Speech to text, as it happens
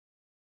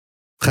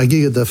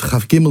Chagiga Daf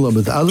Chaf Gimel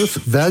Amud Aleph,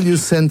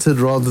 value-centered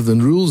rather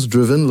than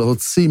rules-driven,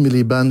 Lahotzi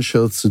Miliban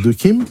Shel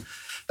Tzedukim.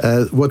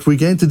 What we're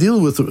going to deal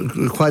with,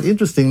 quite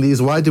interestingly,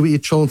 is why do we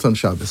eat cholent on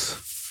Shabbos?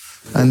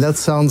 And that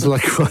sounds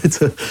like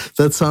quite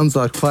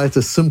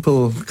a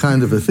simple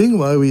kind of a thing.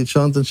 Why we eat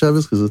cholent on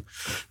Shabbos? Because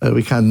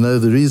we kind of know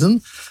the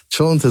reason.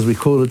 Cholent, as we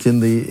call it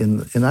in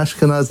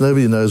Ashkenaz,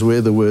 nobody knows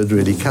where the word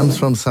really comes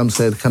from. Some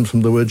say it comes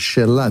from the word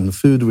shelan,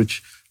 food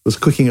which was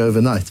cooking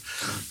overnight,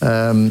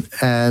 and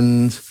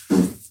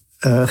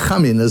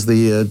chamin, as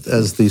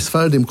the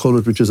Sfaradim call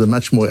it, which is a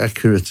much more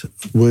accurate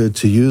word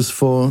to use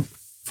for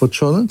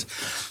cholent.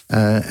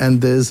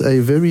 And there's a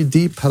very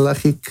deep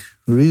halachic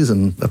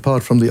reason,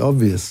 apart from the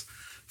obvious,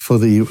 for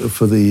the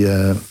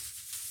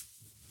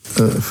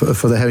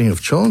having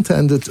of cholent,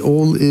 and it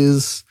all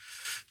is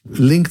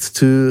linked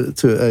to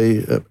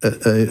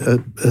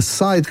a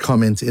side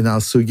comment in our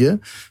sugya,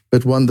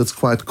 but one that's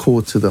quite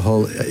core to the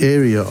whole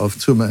area of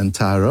Tuma and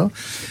Tahara,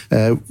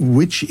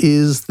 which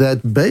is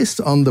that based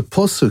on the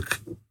posuk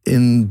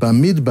in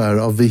Bamidbar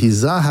of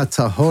V'hizah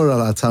ha'tahor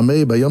al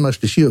atamei b'yom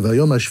ha'shlishi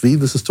v'yom ha'shvi,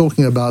 this is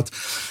talking about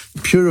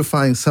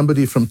purifying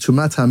somebody from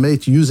Tumat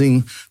HaMeit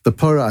using the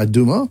Parah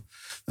Aduma.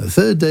 The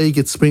third day he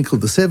gets sprinkled.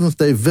 The seventh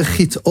day,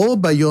 v'chit'o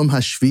b'yom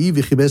hashvi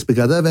v'chibes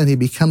begadav, and he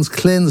becomes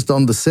cleansed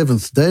on the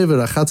seventh day.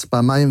 V'rachatz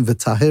b'mayim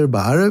v'taher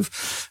ba'arev,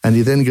 and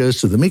he then goes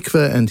to the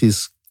mikveh and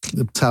he's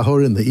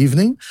tahor in the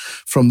evening.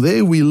 From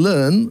there we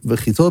learn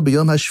v'chit'o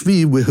b'yom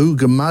hashvi v'hu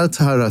gemar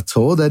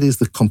taharato, that is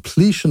the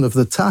completion of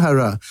the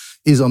tahara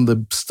is on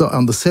the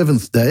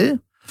seventh day,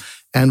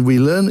 and we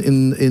learn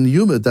in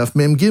Yuma Daf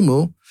Mem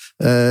Gimel.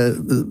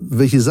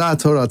 V'hizah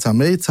Torah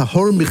tamei,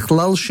 tahor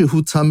michlal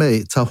shehu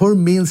tamei. Tahor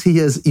means he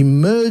has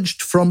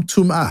emerged from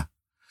tum'ah,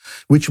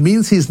 which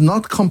means he's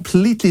not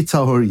completely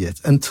tahor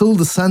yet. Until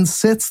the sun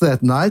sets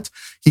that night,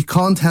 he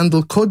can't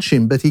handle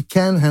kodshim, but he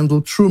can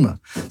handle truma.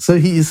 So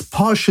he is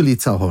partially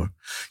tahor.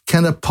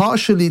 Can a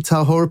partially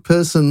tahor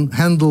person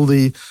handle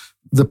the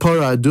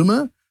Parah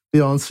Aduma?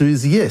 The answer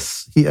is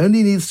yes. He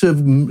only needs to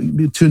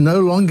no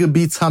longer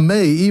be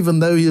tamei, even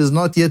though he is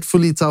not yet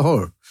fully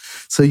tahor.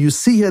 So you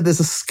see here, there's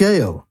a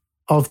scale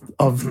of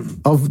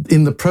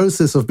in the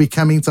process of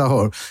becoming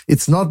tahor.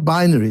 It's not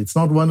binary. It's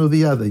not one or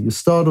the other. You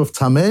start off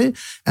tameh,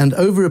 and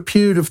over a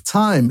period of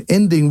time,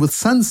 ending with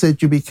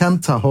sunset, you become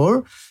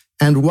tahor.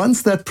 And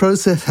once that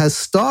process has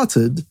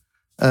started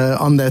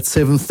on that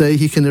seventh day,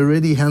 he can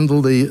already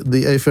handle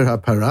the efer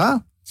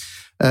ha'parah.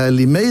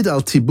 Limeid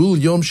al tibul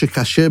yom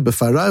shekasher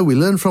b'farah. We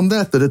learn from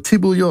that a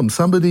tibul yom,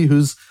 somebody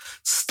who's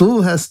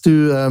still has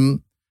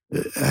to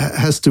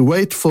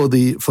wait for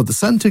the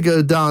sun to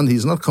go down.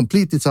 He's not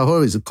completely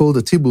tahor. He's called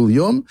a tibul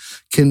yom.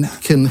 Can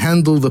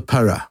handle the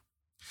para.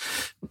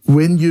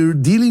 When you're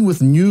dealing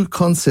with new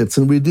concepts,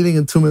 and we're dealing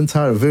in Tum and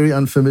Tahara, very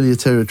unfamiliar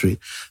territory,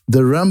 the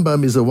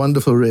Rambam is a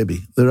wonderful Rebbe.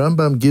 The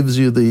Rambam gives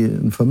you the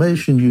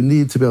information you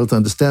need to be able to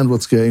understand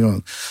what's going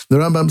on. The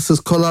Rambam says,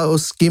 Kol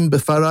ha'oskim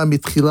b'farah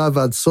mitchila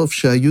v'ad sof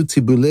shehayu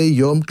tibulei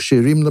yom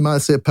ksherim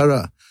l'maaseh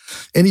para.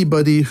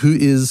 Anybody who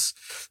is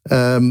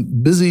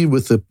busy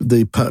with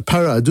the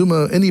Parah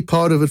Aduma, any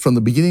part of it from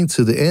the beginning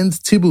to the end,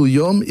 tibul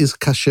yom is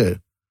kasher.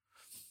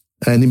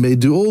 And he may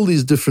do all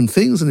these different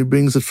things, and he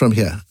brings it from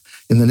here.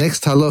 In the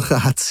next halacha,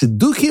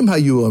 hatzidukim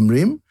hayu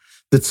omrim,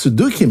 the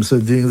tzedukim, so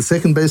during the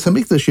second Beis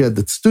HaMikdash, you had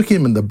the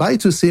tzedukim and the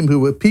baitusim, who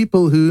were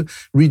people who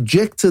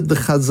rejected the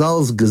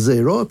Chazal's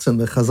gezerot and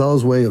the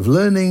Chazal's way of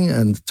learning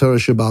and Torah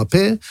Sheba'al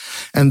Peh,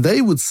 and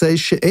they would say,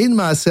 she'ein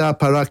ma'aseh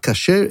ha'parah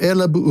kasher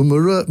ela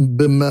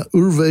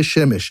b'ma'urvei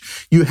shemesh.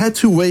 You had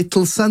to wait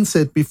till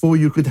sunset before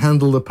you could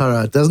handle the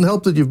parah. It doesn't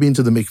help that you've been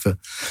to the mikveh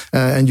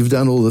and you've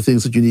done all the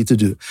things that you need to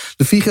do.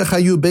 Lefichach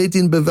hayu beit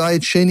din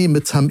b'vayit sheni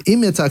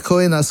metam'im et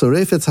ha'kohen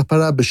ha'soref et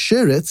ha'parah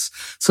b'sheretz.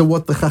 So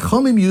what the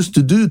Chachamim used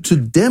to do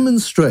to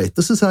demonstrate,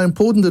 this is how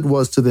important it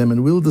was to them,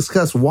 and we'll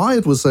discuss why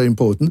it was so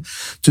important,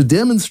 to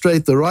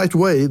demonstrate the right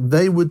way,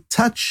 they would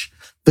touch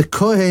the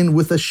Kohen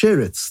with a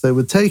sheretz. They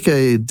would take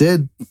a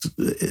dead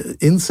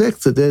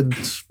insect, a dead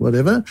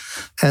whatever,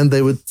 and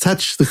they would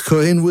touch the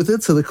Kohen with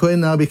it, so the Kohen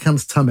now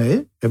becomes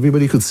tameh.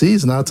 Everybody could see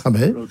he's now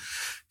tameh.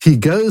 He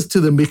goes to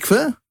the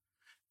mikveh,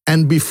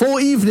 and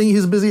before evening,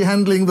 he's busy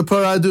handling the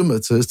Parah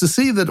Aduma. So it's to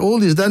see that all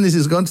he's done is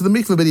he's gone to the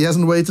mikveh, but he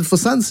hasn't waited for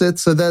sunset,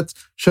 so that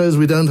shows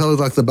we don't hold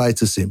like the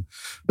baitusim.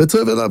 So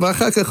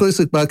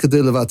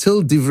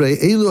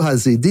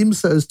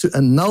as to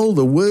annul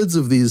the words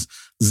of these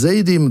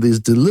Zaydim, these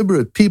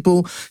deliberate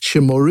people, what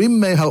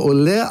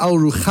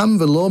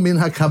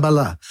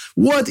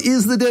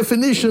is the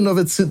definition of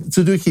a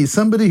tzeduki?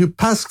 Somebody who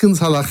paskins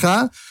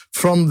halacha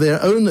from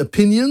their own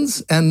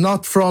opinions and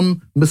not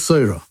from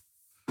Mesorah.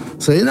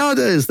 So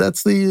nowadays,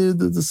 that's the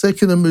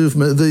secular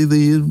movement,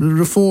 the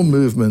reform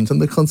movement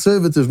and the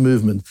conservative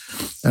movement.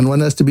 And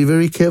one has to be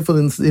very careful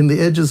in the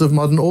edges of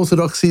modern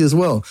orthodoxy as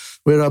well,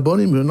 where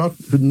Rabbonim who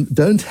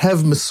don't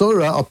have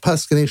Mesorah are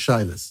paskining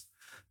shailas.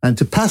 And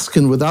to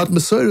paskin without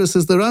Mesorah,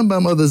 says the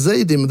Rambam, are the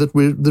Zaydim that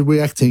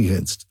we're acting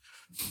against.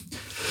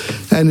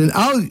 And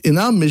in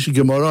our Mishnah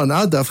Gemara, on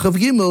our Daf Chav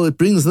Gimel, it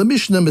brings the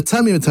Mishnah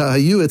Metamim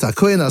Tahayu et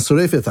HaKohen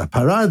HaSoref et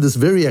HaPara. This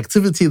very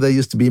activity they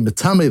used to be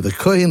Metame the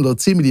Kohen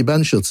Lotzim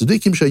Liban Shel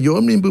Tzadikim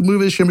Shayomrim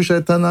B'Muvei Shem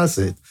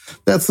Shaytanaset.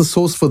 That's the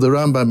source for the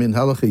Rambam in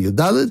Halacha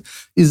Yudalid,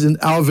 is in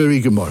our very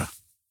Gemara.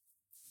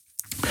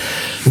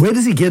 Where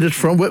does he get it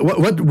from?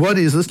 What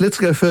is this? Let's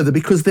go further,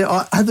 because there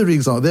are other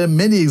examples. There are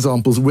many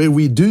examples where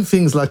we do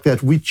things like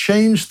that. We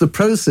change the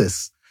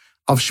process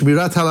of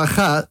Shmirat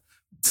Halacha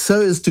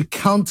so as to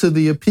counter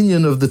the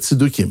opinion of the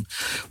Tzedukim.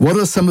 What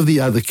are some of the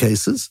other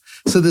cases?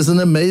 So there's an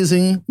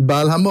amazing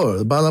Baal Hamor.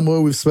 The Baal Hamor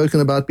we've spoken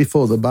about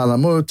before. The Baal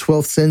Hamor,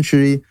 12th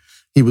century.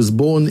 He was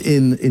born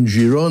in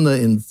Girona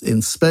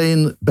in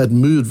Spain, but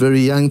moved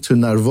very young to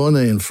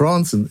Narbonne in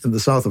France, in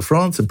the south of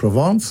France, in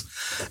Provence.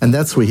 And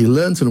that's where he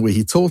learned and where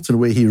he taught and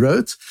where he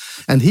wrote.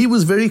 And he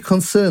was very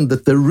concerned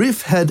that the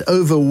Rif had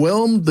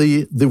overwhelmed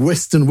the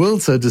Western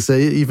world, so to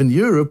say, even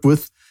Europe,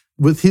 with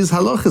his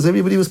halachas.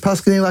 Everybody was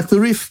paskening like the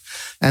Rif.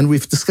 And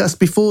we've discussed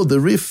before, the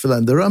Rif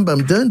and the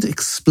Rambam don't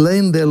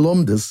explain their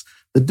lomdas.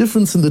 The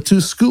difference in the two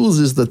schools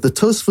is that the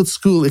Tosfot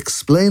school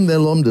explain their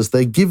lomdas.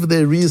 They give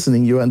their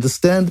reasoning. You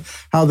understand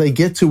how they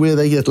get to where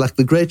they get, like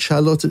the great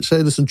Shalos and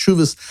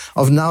Tshuvas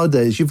of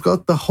nowadays. You've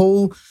got the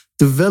whole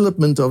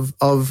development of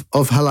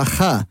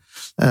halakha,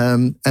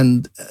 and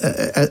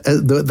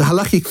the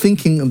halachic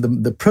thinking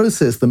and the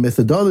process, the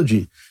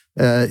methodology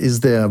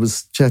is there. I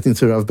was chatting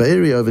to Rav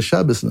Be'eri over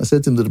Shabbos, and I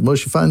said to him that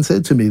Moshe Fine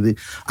said to me,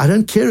 I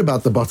don't care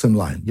about the bottom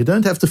line. You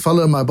don't have to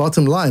follow my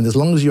bottom line as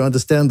long as you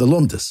understand the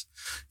lomdas.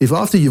 If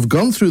after you've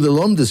gone through the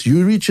lomdas,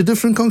 you reach a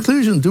different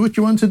conclusion, do what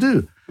you want to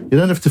do. You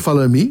don't have to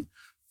follow me.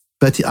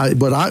 But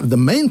the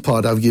main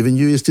part I've given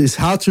you is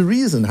how to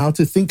reason, how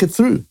to think it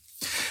through.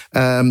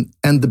 And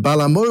the Baal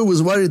Hamor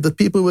was worried that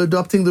people were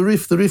adopting the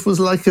Rif. The Rif was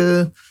like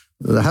a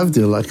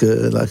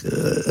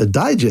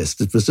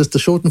digest. It was just a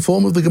shortened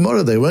form of the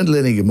Gemara. They weren't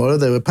learning Gemara.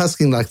 They were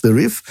pasking like the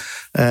Rif.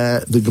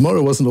 The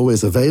Gemara wasn't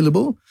always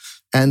available.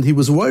 And he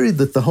was worried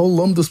that the whole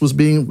Lomdus was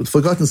being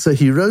forgotten. So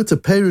he wrote a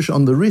Perush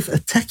on the Rif,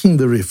 attacking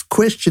the Rif,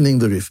 questioning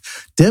the Rif,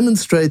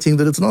 demonstrating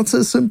that it's not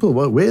so simple.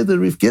 Where the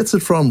Rif gets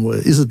it from?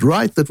 Is it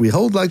right that we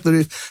hold like the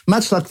Rif?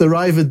 Much like the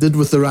Raiva did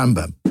with the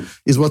Rambam,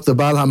 is what the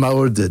Baal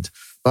Hamor did.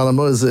 Baal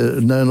Hamor is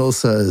known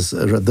also as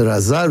the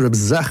Razah Reb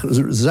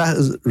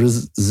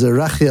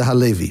Zerachia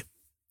Halevi.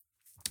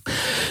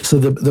 So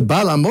the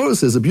Baal Hamor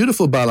says, a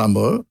beautiful Baal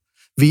Hamor,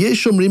 and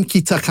some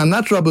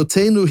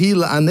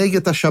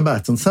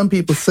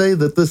people say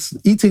that this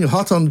eating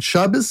hot on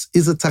Shabbos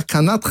is a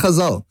takanat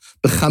chazal,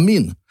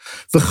 b'chamin,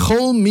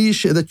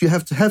 that you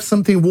have to have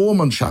something warm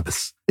on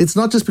Shabbos. It's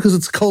not just because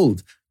it's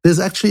cold. There's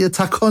actually a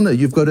takana.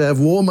 You've got to have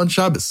warm on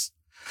Shabbos.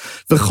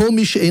 And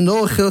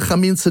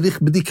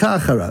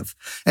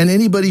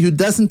anybody who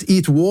doesn't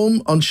eat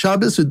warm on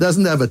Shabbos, who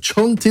doesn't have a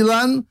chon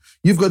tilan,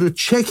 you've got to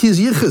check his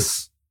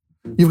yichus.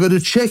 You've got to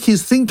check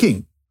his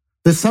thinking.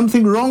 There's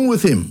something wrong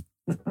with him.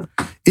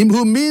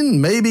 Imhu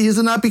min, maybe he's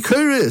an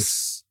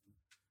apikoris.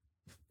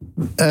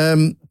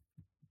 And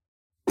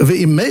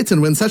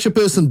when such a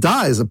person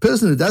dies, a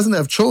person who doesn't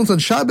have children on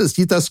Shabbos,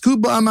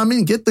 yitasku bo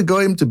amamin, get the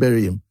goyim to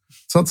bury him.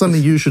 It's not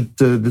something you should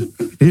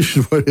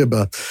worry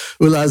about.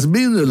 One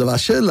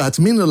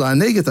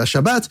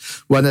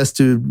has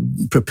to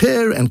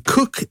prepare and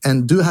cook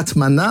and do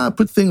hatmana,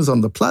 put things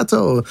on the platter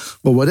or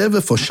whatever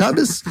for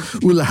Shabbos.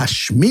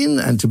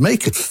 And to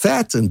make it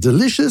fat and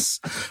delicious.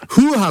 That's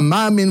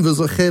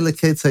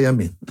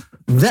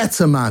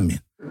a ma'amin.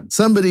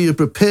 Somebody who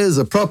prepares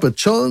a proper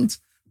cholent,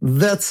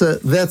 that's a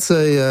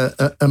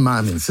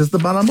ma'amin. Says the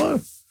Baal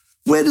Hamor.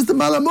 Where does the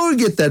Baal Hamor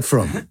get that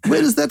from?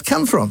 Where does that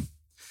come from?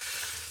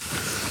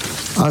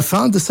 I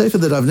found a sefer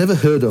that I've never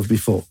heard of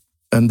before.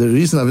 And the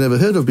reason I've never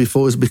heard of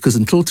before is because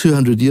until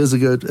 20 years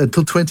ago,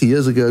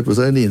 it was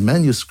only in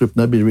manuscript.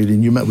 Nobody really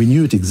knew. We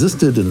knew it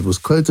existed, and it was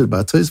quoted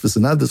by Tosfos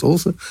and others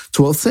also.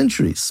 12th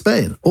century,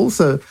 Spain.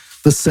 Also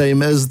the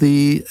same as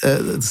the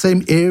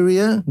same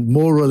area,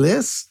 more or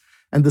less,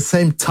 and the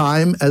same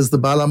time as the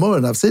Baal Hamor.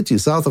 And I've said to you,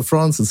 south of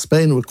France and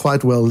Spain were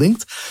quite well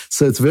linked.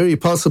 So it's very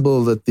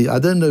possible that I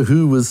don't know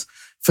who was...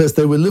 First,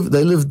 they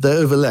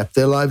overlapped,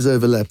 their lives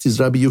overlapped. He's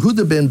Rabbi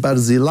Yehuda ben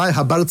Barzilai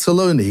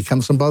HaBarcelona. He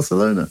comes from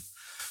Barcelona.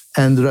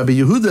 And Rabbi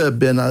Yehuda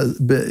ben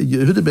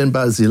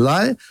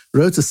Barzilai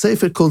wrote a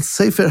sefer called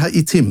Sefer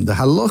Ha'itim. The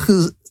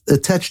halachas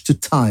attached to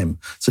time.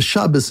 So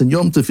Shabbos and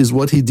Yom Tov is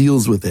what he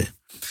deals with there.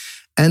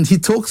 And he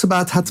talks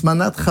about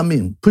Hatmanat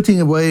Chamin, putting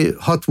away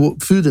hot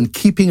food and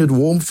keeping it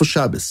warm for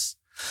Shabbos.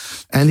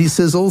 And he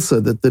says also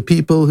that the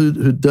people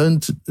who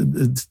don't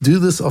do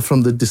this are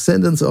from the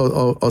descendants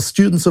or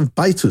students of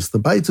Baitus, the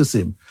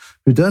Baitusim,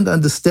 who don't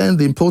understand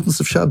the importance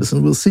of Shabbos.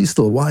 And we'll see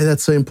still why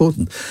that's so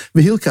important.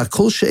 If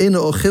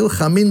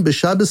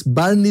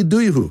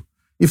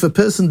a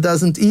person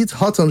doesn't eat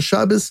hot on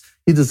Shabbos,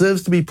 he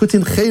deserves to be put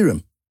in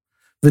cherem.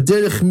 And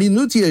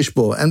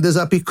there's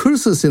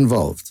apikursus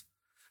involved.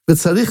 And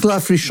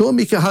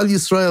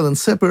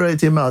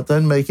separate him out.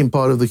 Don't make him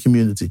part of the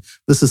community.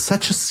 This is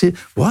such a...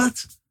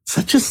 What?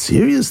 Such a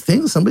serious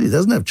thing. Somebody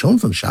doesn't have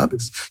children on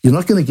Shabbos. You're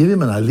not going to give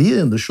him an aliyah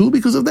in the shul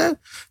because of that?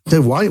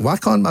 Then why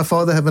can't my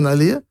father have an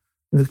aliyah?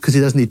 Because he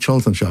doesn't eat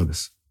children on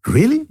Shabbos.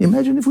 Really?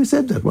 Imagine if we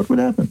said that. What would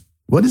happen?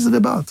 What is it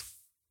about?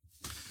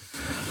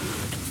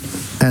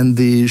 And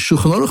the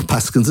Shulchan Aruch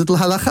paskins it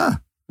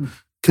l'halacha.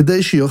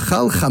 Kedei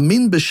sheyochal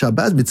chamin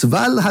b'Shabbat,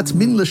 mitzvah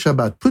l'hatmin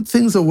l'Shabbat. Put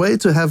things away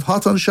to have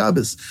hot on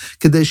Shabbos.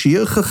 Kedei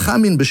sheyochal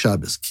chamin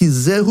b'Shabbos. Ki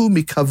zehu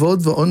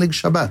mikavod v'oneg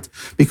Shabbat.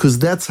 Because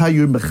that's how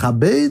you're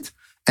mechabed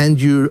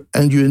and you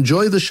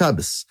enjoy the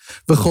Shabbos.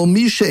 V'chol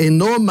mi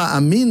she'eno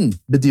ma'amin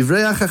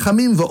b'divrei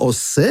hachachamim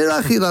v'oser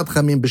achilat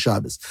chamim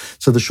b'Shabbos.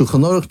 So the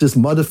Shulchan Aruch just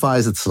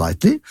modifies it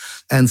slightly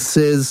and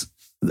says,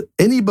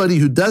 anybody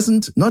who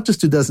doesn't, not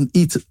just who doesn't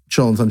eat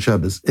cholent on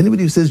Shabbos,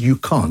 anybody who says you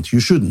can't,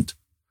 you shouldn't,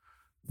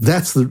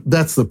 that's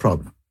the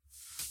problem.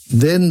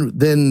 Then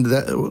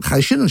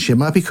Chayshin and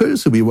Shema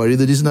Apikuros will be worried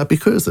that he's not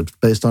Apikuros,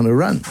 based on a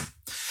run.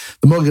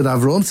 The Mogen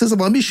Avron says,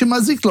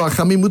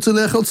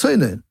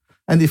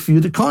 and if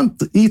you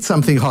can't eat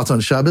something hot on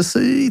Shabbos,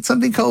 eat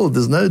something cold.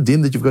 There's no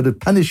din that you've got to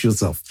punish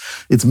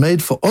yourself. It's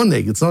made for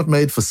oneg, it's not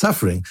made for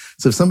suffering.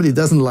 So if somebody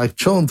doesn't like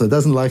cholent or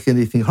doesn't like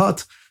anything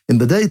hot, in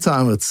the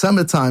daytime, it's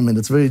summertime, and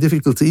it's very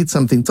difficult to eat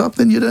something top,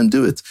 then you don't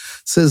do it.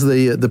 Says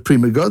the Pri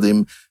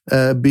Megadim,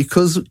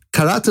 because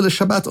karata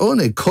l'Shabbat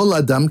oneg, kol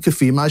adam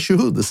kefi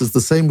ma'ashuhu. This is the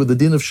same with the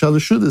din of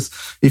shalosh shudas.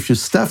 If you're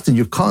stuffed and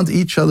you can't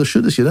eat shalosh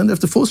shudas, you don't have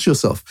to force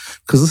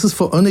yourself, because this is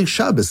for oneg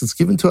Shabbos. It's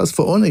given to us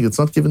for oneg. It's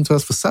not given to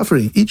us for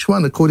suffering. Each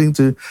one according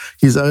to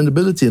his own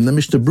ability. And the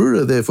Mishnah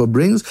Brura therefore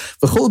brings,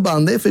 v'chol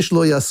ba'al nefesh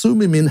lo yasu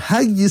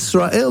minhag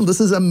Yisrael. This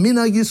is a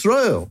minhag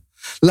Yisrael.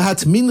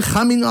 Lahatmin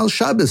chamin al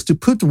Shabbos, to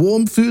put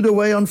warm food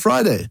away on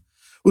Friday.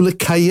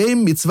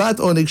 Ulekayem mitzvat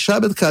oneg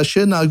Shabbat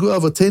kasher nagu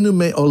avotenu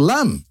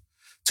me'olam,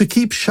 to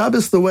keep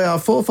Shabbos the way our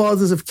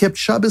forefathers have kept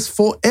Shabbos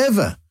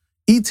forever,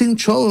 eating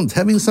cholent,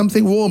 having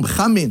something warm,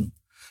 chamin.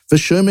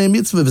 V'shomei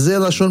mitzvah v'zeh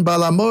lashon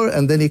Baal Hamor,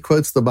 and then he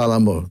quotes the Baal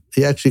Hamor.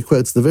 He actually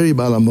quotes the very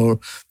Baal Hamor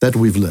that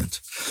we've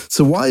learnt.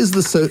 So why is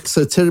this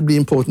so terribly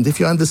important? If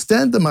you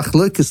understand the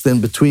machlokes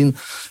then between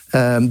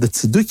the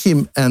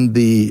tzedukim and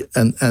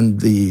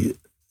the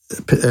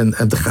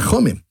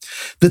Chachomim.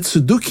 The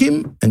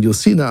Tzedukim, and you'll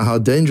see now how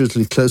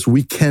dangerously close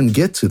we can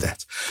get to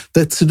that.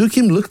 The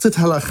Tzedukim looked at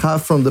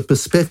halacha from the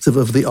perspective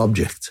of the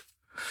object.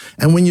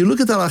 And when you look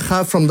at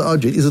halacha from the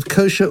object, is it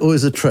kosher or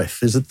is it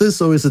treif? Is it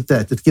this or is it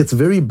that? It gets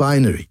very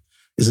binary.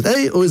 Is it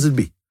A or is it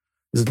B?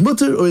 Is it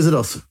mutter or is it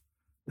also?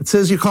 It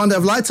says you can't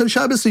have lights on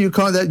Shabbos, so you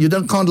can't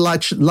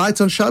light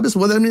on Shabbos.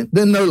 What does that mean?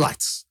 There are no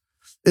lights.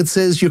 It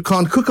says you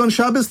can't cook on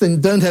Shabbos, then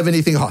don't have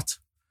anything hot.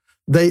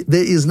 There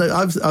is no.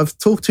 I've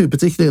talked to,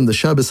 particularly in the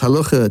Shabbos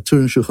Halacha Tur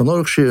and Shulchan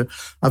Aruch Shir,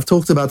 I've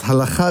talked about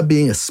halacha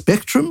being a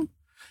spectrum,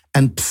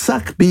 and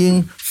psak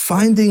being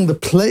finding the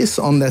place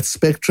on that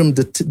spectrum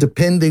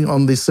depending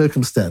on the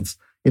circumstance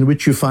in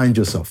which you find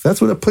yourself. That's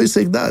what a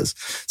posek does.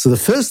 So the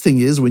first thing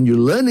is, when you're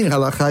learning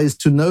halacha, is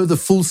to know the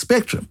full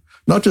spectrum,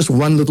 not just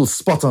one little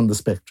spot on the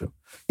spectrum.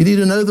 You need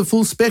to know the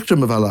full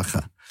spectrum of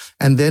halacha.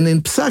 And then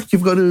in psak,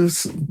 you've got to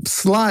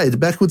slide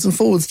backwards and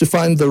forwards to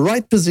find the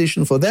right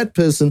position for that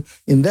person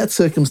in that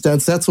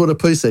circumstance. That's what a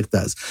posek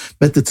does.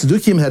 But the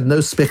tzedukim had no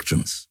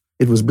spectrums.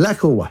 It was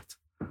black or white.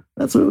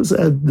 That's what it was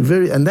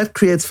and that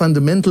creates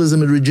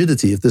fundamentalism and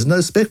rigidity. If there's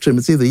no spectrum,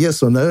 it's either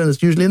yes or no, and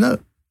it's usually no.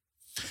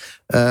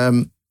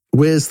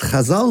 Whereas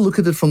Chazal look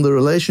at it from the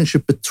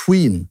relationship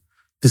between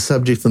the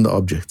subject and the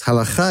object.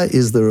 Halacha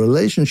is the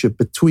relationship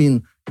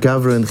between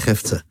gavra and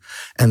chefta,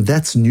 and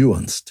that's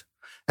nuanced.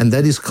 And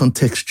that is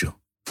contextual,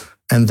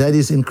 and that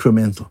is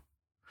incremental.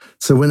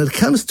 So when it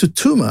comes to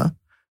Tuma,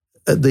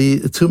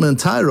 the Tuma and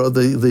Taira,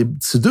 the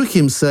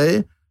Tzedukim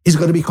say, he's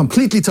got to be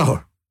completely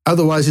tahor,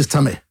 otherwise he's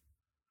tameh.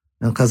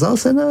 And Chazal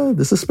say, no,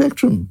 there's a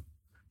spectrum.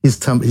 He's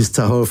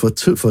tahor for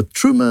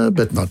Truma,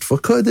 but not for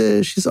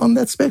Kodesh. He's on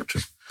that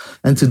spectrum.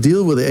 And to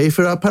deal with the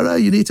Efer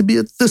HaPara, you need to be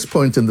at this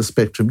point in the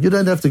spectrum. You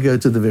don't have to go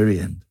to the very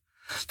end.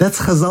 That's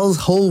Chazal's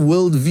whole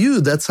world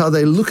view. That's how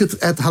they look at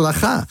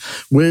halacha.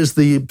 Whereas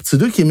the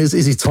Tzedukim is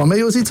he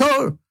Tomei or is he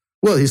Tor?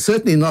 Well, he's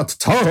certainly not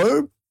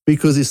Tor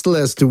because he still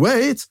has to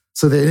wait.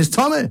 So then he's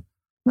Tomei.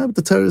 No, but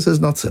the Torah says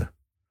not so.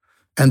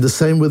 And the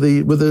same with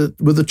the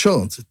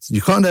cholent.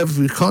 You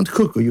can't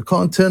cook, or you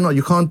can't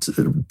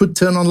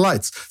turn on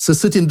lights. So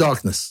sit in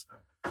darkness.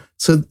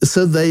 So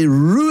they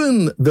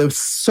ruin the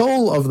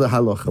soul of the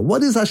halacha.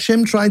 What is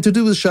Hashem trying to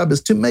do with Shabbos?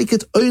 To make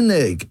it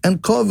oneg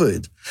and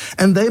kovod.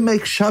 And they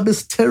make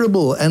Shabbos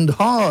terrible and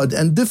hard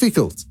and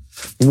difficult.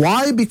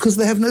 Why? Because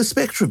they have no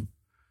spectrum.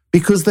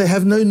 Because they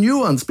have no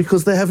nuance.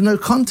 Because they have no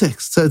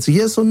context. So it's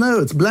yes or no.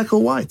 It's black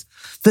or white.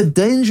 The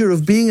danger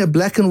of being a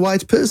black and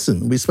white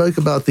person. We spoke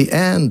about the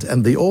and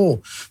the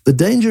or. The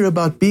danger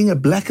about being a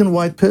black and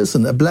white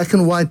person, a black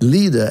and white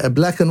leader, a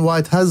black and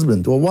white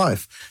husband or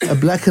wife, a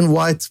black and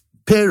white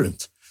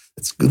parent,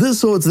 It's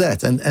this or it's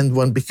that. And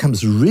one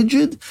becomes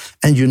rigid,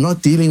 and you're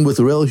not dealing with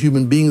real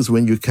human beings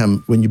when you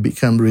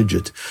become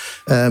rigid.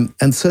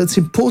 And so it's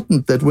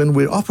important that when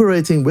we're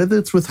operating, whether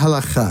it's with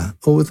halakha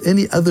or with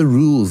any other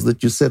rules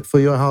that you set for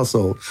your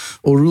household,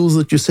 or rules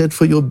that you set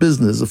for your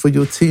business or for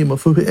your team or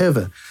for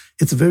whoever,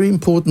 it's very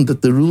important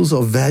that the rules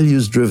are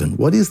values-driven.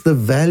 What is the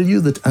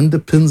value that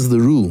underpins the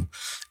rule?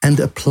 And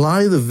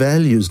apply the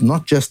values,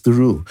 not just the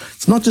rule.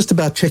 It's not just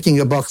about checking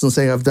a box and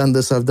saying, I've done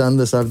this, I've done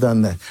this, I've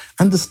done that.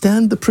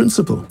 Understand the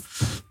principle.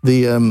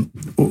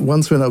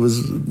 Once when I was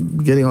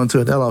getting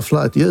onto an LR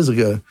flight years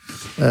ago,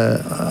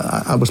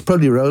 I was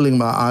probably rolling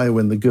my eye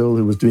when the girl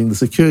who was doing the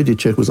security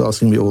check was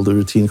asking me all the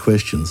routine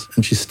questions.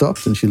 And she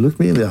stopped and she looked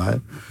me in the eye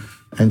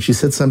and she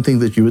said something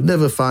that you would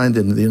never find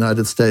in the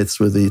United States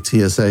with the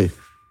TSA.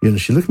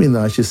 She looked me in the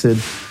eye, she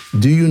said,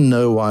 do you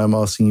know why I'm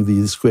asking you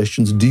these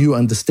questions? Do you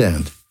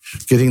understand?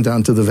 Getting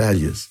down to the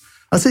values.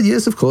 I said,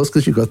 yes, of course,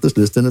 because you got this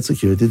list and it's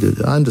security.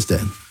 I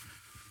understand.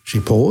 She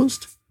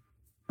paused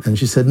and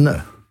she said,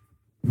 no,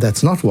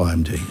 that's not why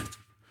I'm doing it.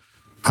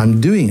 I'm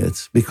doing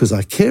it because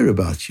I care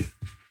about you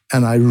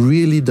and I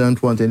really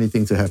don't want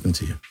anything to happen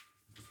to you.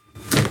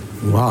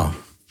 Wow.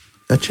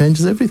 That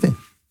changes everything.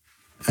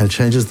 And it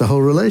changes the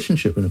whole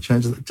relationship, and it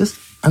changes. Just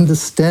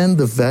understand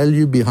the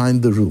value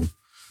behind the rule.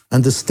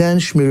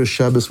 Understand Shmira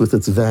Shabbos with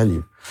its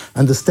value.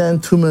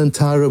 Understand Tumah and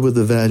Tara with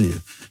the value.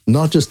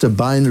 Not just a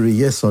binary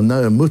yes or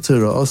no,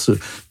 mutter or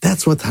osur.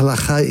 That's what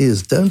halakha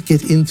is. Don't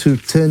get into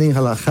turning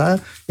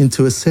halakha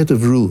into a set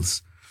of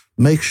rules.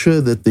 Make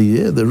sure that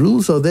the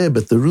rules are there,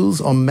 but the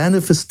rules are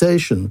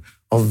manifestation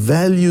of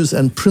values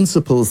and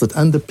principles that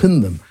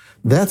underpin them.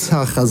 That's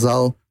how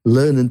Chazal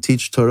learn and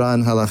teach Torah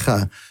and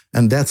halakha.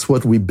 And that's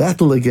what we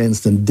battle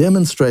against and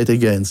demonstrate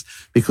against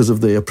because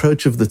of the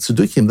approach of the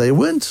Tzedukim. They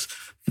weren't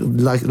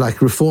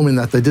like reforming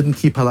that. They didn't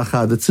keep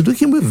halakha. The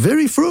Tzedukim were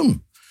very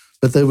frum,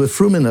 but they were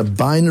frum in a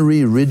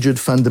binary, rigid,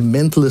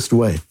 fundamentalist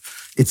way.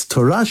 It's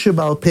Torah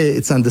Sheba'al Peh.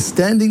 It's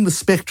understanding the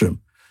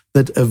spectrum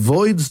that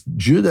avoids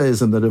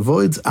Judaism, that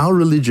avoids our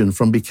religion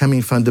from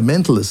becoming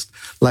fundamentalist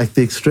like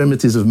the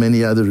extremities of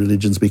many other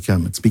religions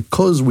become. It's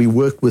because we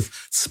work with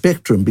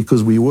spectrum,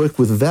 because we work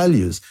with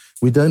values.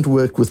 We don't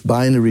work with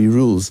binary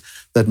rules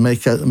that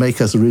make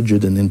us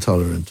rigid and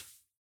intolerant.